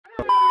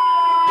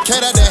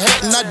cat out the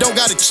hat, and I don't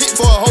got a chick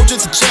for a hoe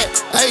just to chat.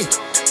 Hey,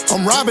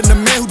 I'm robbing the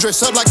man who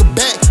dress up like a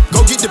bat.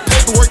 Go get the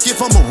paperwork if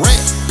I'm a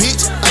rat,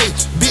 bitch. Hey,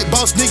 big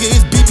boss nigga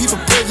is BP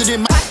for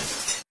president.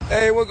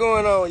 Hey, what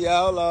going on,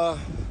 y'all?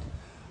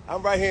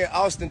 I'm right here in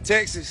Austin,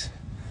 Texas.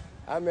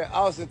 I'm in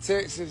Austin,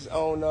 Texas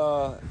on,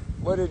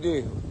 what it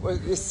is?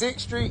 It's 6th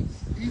Street?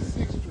 East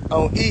 6th Street.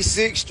 On East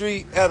 6th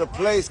Street at a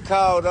place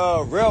called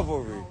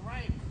Revelry.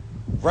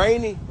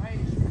 Rainy?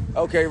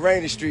 Okay,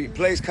 Rainy Street,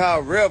 place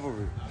called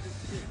Revelry.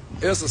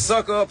 It's a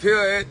sucker up here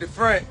at the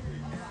front.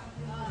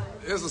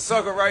 There's a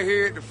sucker right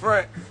here at the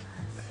front.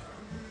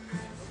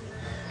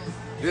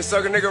 This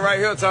sucker nigga right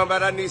here talking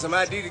about I need some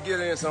ID to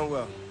get in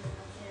somewhere.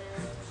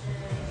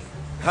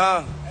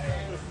 Huh?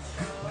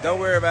 Don't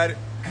worry about it.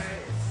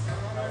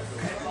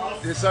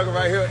 This sucker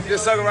right here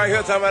talking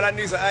about I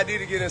need some ID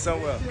to get in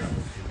somewhere.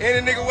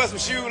 Any nigga wear some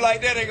shoes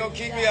like that ain't gonna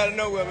keep me out of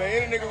nowhere,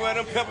 man. Any nigga wear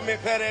them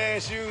peppermint patty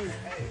ass shoes.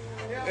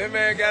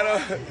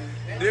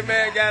 This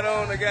man got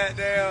on the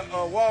goddamn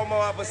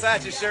Walmart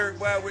Versace shirt,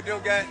 boy, with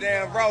them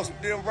goddamn Ross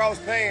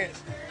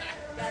pants.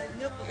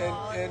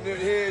 And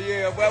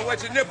yeah, boy,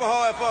 what your nipple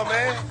hard for,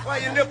 man? Why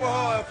your nipple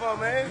hard for,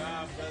 man?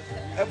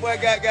 That boy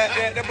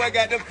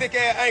got them thick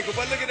ass ankles.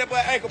 But look at that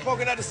boy ankle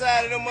poking out the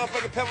side of them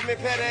motherfucking peppermint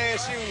patty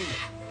ass shoes.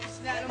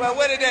 But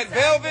what is that,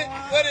 velvet?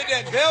 What is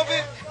that,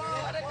 velvet?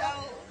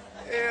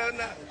 Hell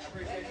no.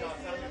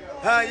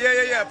 Huh?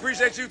 Yeah.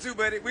 Appreciate you too,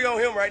 buddy. We on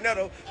him right now,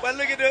 though. But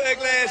look at them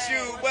ugly ass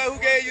shoes, boy. Who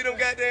gave you them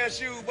goddamn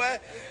shoes, boy?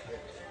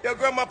 Your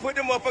grandma put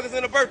them motherfuckers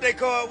in a birthday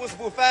card. What's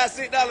for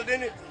 $5, $6,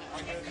 didn't it?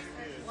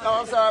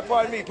 Oh, I'm sorry.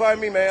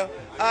 Pardon me, man.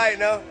 All right,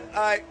 now.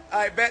 All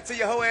right. Back to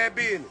your whole ass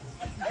business.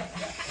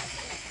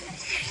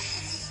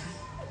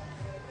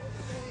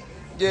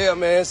 Yeah,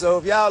 man. So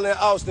if y'all in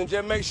Austin,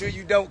 just make sure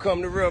you don't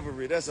come to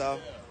Revelry. That's all.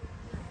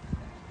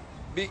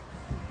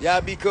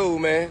 Y'all be cool,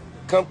 man.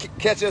 Come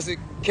catch us at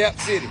Cap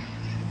City.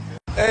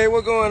 Hey,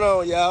 what going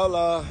on,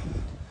 y'all?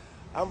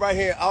 I'm right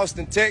here in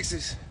Austin,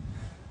 Texas.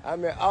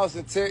 I'm in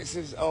Austin,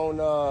 Texas on,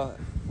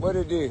 what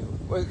it is?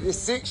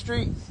 It's 6th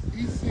Street?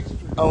 East 6th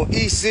Street. On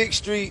East 6th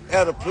Street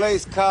at a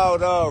place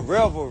called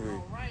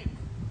Revelry.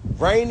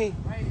 Rainy?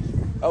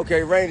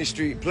 Okay, Rainy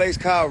Street, place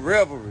called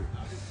Revelry.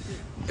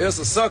 It's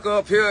a sucker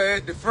up here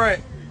at the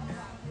front.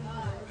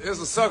 There's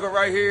a sucker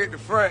right here at the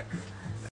front.